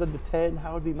 3 kids under 10,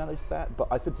 how did he manage that? But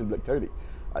I said to him, look, Tony,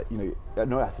 I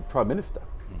said, Prime Minister.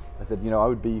 I said, I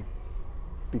would be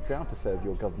proud to serve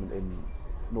your government in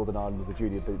Northern Ireland as a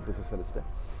junior business minister.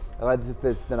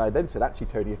 And I then said, actually,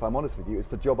 Tony, if I'm honest with you, it's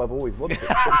the job I've always wanted.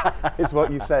 It's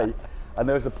what you say. And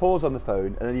there was a pause on the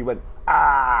phone, and then he went,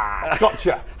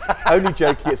 gotcha. Only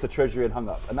joking, it's the Treasury, and hung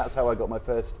up. And that's how I got my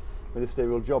first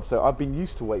ministerial job. So I've been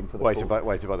used to waiting for the call.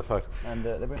 Waiting by the phone. And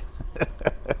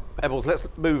Ebbals, let's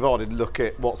move on and look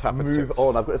at what's happened since. Move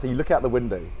on. I've got to say, you look out the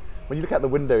window. When you look out the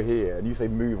window here and you say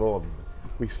move on,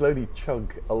 we slowly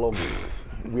chug along.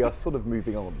 We are sort of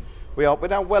moving on. We're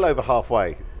now well over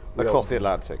halfway across the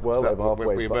Atlantic. Well over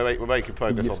halfway. We're making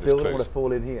progress on this cruise. You still don't want to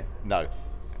fall in here? No, it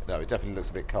definitely looks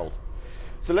a bit cold.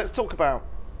 So let's talk about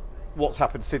what's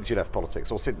happened since you left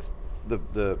politics, or since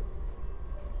the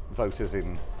voters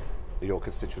in your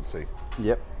constituency.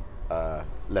 Yep.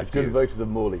 Left good you. Voters of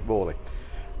Morley.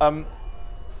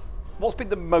 What's been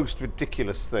the most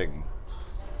ridiculous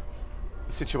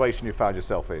situation you found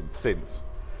yourself in since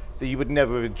that you would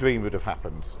never have dreamed would have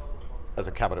happened as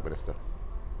a cabinet minister?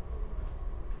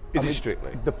 Is it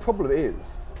Strictly? The problem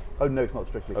is, oh no, it's not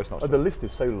Strictly. Oh, it's not Strictly. The list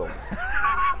is so long.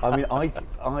 I mean, I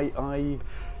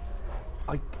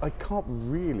can't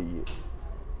really.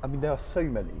 I mean, there are so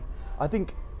many. I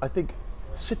think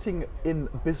sitting in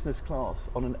business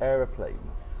class on an aeroplane,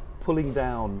 pulling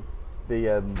down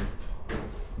the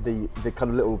kind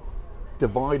of little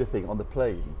divider thing on the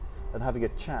plane, and having a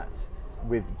chat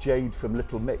with Jade from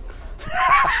Little Mix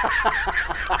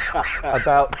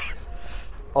about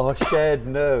our shared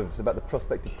nerves about the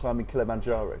prospect of climbing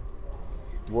Kilimanjaro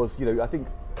was, I think.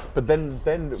 But then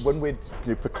when we'd,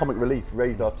 for comic relief,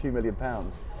 raised our £2 million,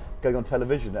 going on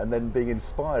television and then being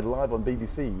inspired live on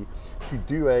BBC to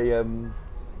do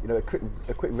a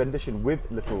quick rendition with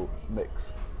Little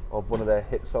Mix of one of their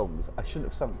hit songs. I shouldn't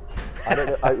have sung. I don't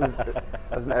know.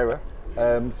 That was an error.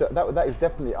 So that is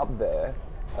definitely up there.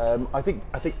 I think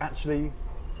actually,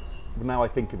 now I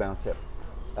think about it,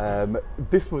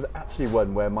 this was actually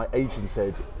one where my agent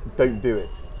said, "Don't do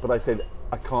it," but I said,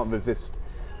 "I can't resist."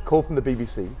 Call from the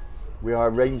BBC. We are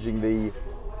arranging the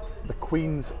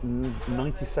Queen's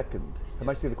 92nd, Her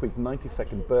Majesty the Queen's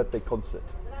 92nd birthday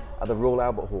concert at the Royal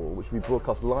Albert Hall, which we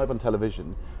broadcast live on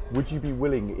television. Would you be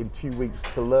willing in 2 weeks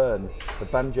to learn the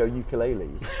banjo ukulele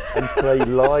and play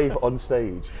live on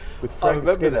stage with Frank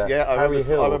Skinner, Harry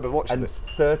Hill, and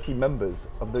 30 members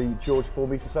of the George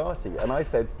Formby Society? And I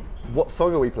said, what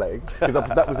song are we playing? Because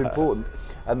that was important.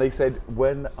 And they said,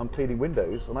 When I'm Cleaning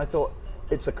Windows. And I thought,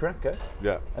 it's a cracker.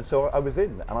 Yeah. And so I was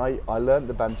in, and I learned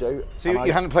the banjo. So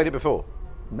you hadn't played it before?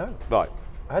 No. Right.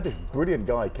 I had this brilliant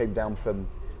guy came down from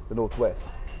the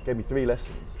Northwest, gave me 3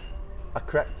 lessons. I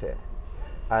cracked it.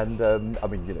 And I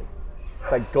mean,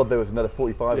 thank God there was another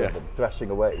 45 of them thrashing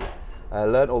away.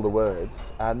 Learned all the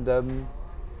words. And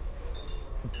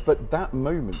but that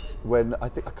moment when I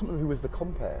can't remember who was the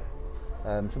compere,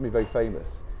 somebody very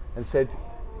famous, and said,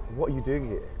 "What are you doing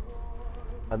here?"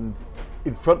 And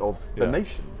in front of the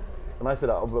nation. And I said,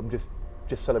 I'm just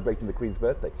celebrating the Queen's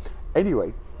birthday.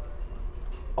 Anyway,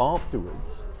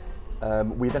 afterwards,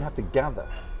 we then have to gather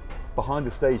behind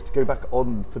the stage to go back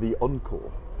on for the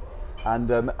encore.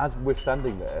 And as we're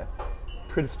standing there,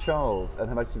 Prince Charles and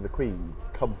Her Majesty the Queen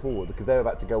come forward because they're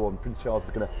about to go on. Prince Charles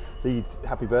is going to lead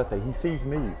Happy Birthday. He sees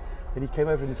me and he came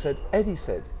over and said, Eddie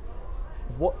said,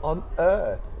 "What on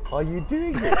earth are you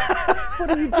doing here?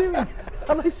 What are you doing?"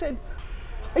 And I said,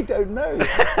 I don't know.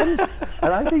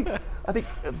 And I think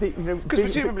because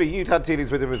presumably you'd had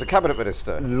dealings with him as a cabinet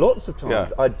minister. Lots of times.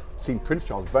 Yeah. I'd seen Prince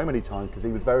Charles very many times because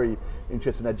he was very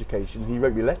interested in education. He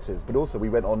wrote me letters, but also we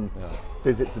went on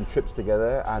visits and trips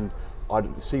together. And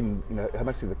I'd seen, Her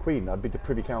Majesty the Queen. I'd been to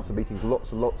Privy Council meetings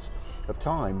lots and lots of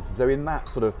times. So in that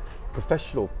sort of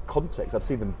professional context, I'd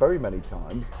seen them very many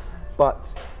times.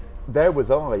 But there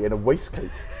was I in a waistcoat,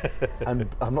 and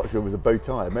I'm not sure it was a bow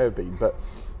tie. It may have been, but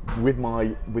with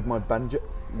my banjo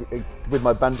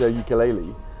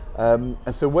ukulele, and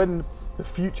so when the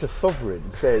future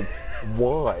sovereign said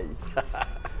why,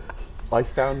 I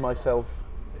found myself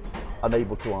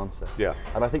unable to answer. Yeah.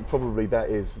 And I think probably that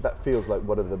feels like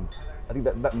one of them. I think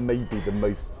that may be the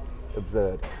most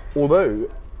absurd. Although,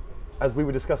 as we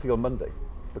were discussing on Monday,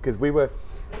 because we were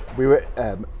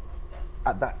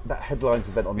at that headlines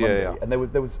event on Monday, and there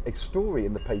was a story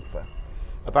in the paper.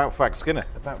 About Frank Skinner.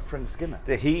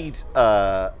 He'd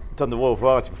done the Royal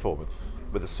Variety performance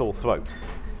with a sore throat,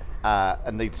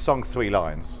 and they'd sung 3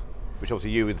 lines, which obviously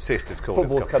you insist is called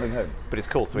Football's Coming Home. But it's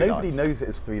called 3 lines. Nobody knows it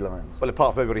as 3 lines. Well,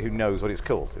 apart from everybody who knows what it's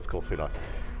called 3 lines.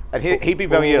 And he'd been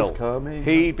very ill.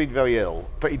 He'd been very ill,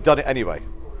 but he'd done it anyway,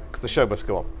 because the show must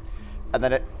go on. And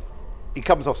then he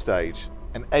comes off stage,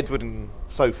 and Edward and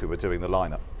Sophie were doing the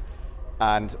lineup.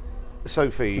 And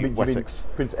Sophie Wessex.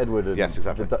 Prince Edward and yes,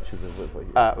 exactly. The Duchess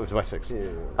of Wessex.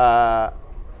 Yeah.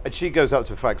 And she goes up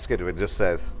to Frank Skinner and just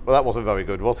says, "Well, that wasn't very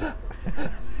good, was it?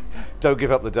 Don't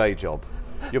give up the day job.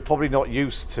 You're probably not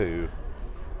used to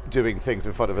doing things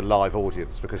in front of a live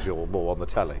audience because you're more on the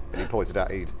telly." And he pointed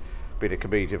out he'd been a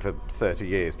comedian for 30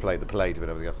 years, played the Palladium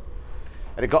and everything else.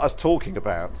 And it got us talking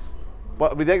about,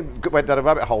 well, we then went down a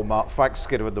rabbit hole, Mark, Frank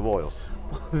Skinner and the Royals.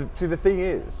 See, the thing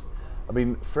is, I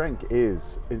mean, Frank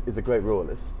is a great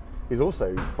royalist. He's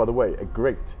also, by the way, a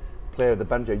great player of the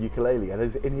banjo ukulele, and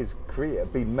has in his career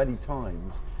been many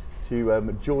times to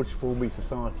George Formby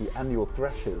Society annual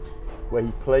thrashers, where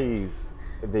he plays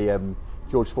the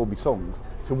George Formby songs.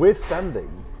 So we're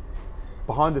standing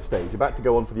behind the stage, about to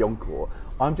go on for the encore.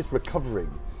 I'm just recovering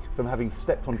from having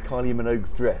stepped on Kylie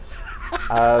Minogue's dress,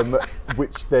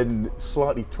 which then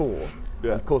slightly tore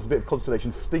and caused a bit of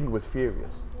consternation. Sting was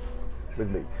furious with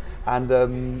me.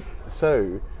 And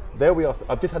so there we are.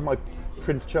 I've just had my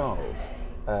Prince Charles,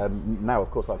 now of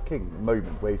course our king,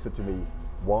 moment where he said to me,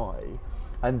 why?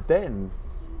 And then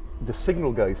the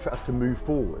signal goes for us to move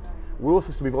forward. We're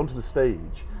also to move onto the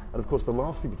stage, and of course the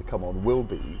last people to come on will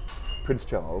be Prince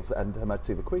Charles and Her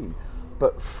Majesty the Queen.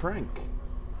 But Frank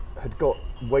had got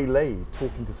waylaid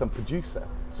talking to some producer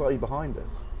slightly behind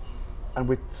us, and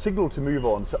we're signalled to move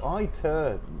on. So I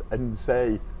turn and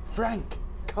say, Frank,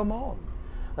 come on.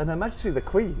 And Her Majesty the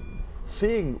Queen,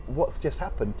 seeing what's just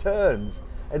happened, turns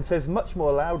and says much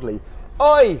more loudly,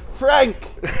 Oi, Frank,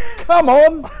 come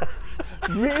on!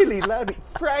 Really loudly,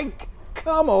 Frank,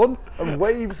 come on! And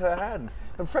waves her hand.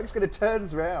 And Frank's going to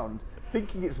turns around,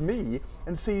 thinking it's me,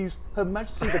 and sees Her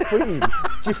Majesty the Queen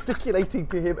gesticulating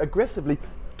to him aggressively,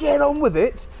 get on with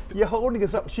it! You're holding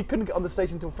us up. She couldn't get on the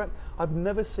stage until Frank. I've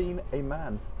never seen a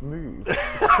man move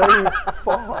so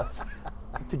fast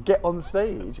to get on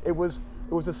stage. It was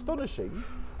astonishing.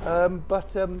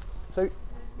 So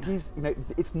he's,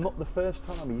 it's not the first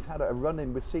time he's had a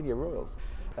run-in with senior royals.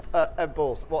 Ed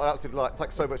Balls, what an absolute delight.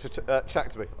 Thanks so much for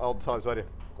chatting to me on Times Radio.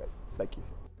 Great. Thank you.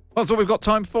 Well, that's all we've got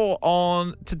time for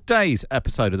on today's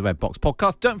episode of the Red Box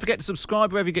Podcast. Don't forget to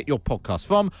subscribe wherever you get your podcast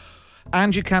from.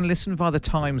 And you can listen via the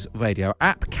Times Radio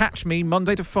app. Catch me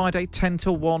Monday to Friday, 10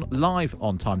 till 1, live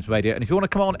on Times Radio. And if you want to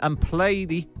come on and play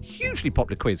the hugely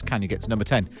popular quiz, Can You Get to Number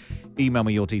 10? Email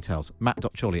me your details,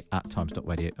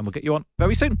 matt.chorley@times.radio, and we'll get you on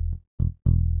very soon.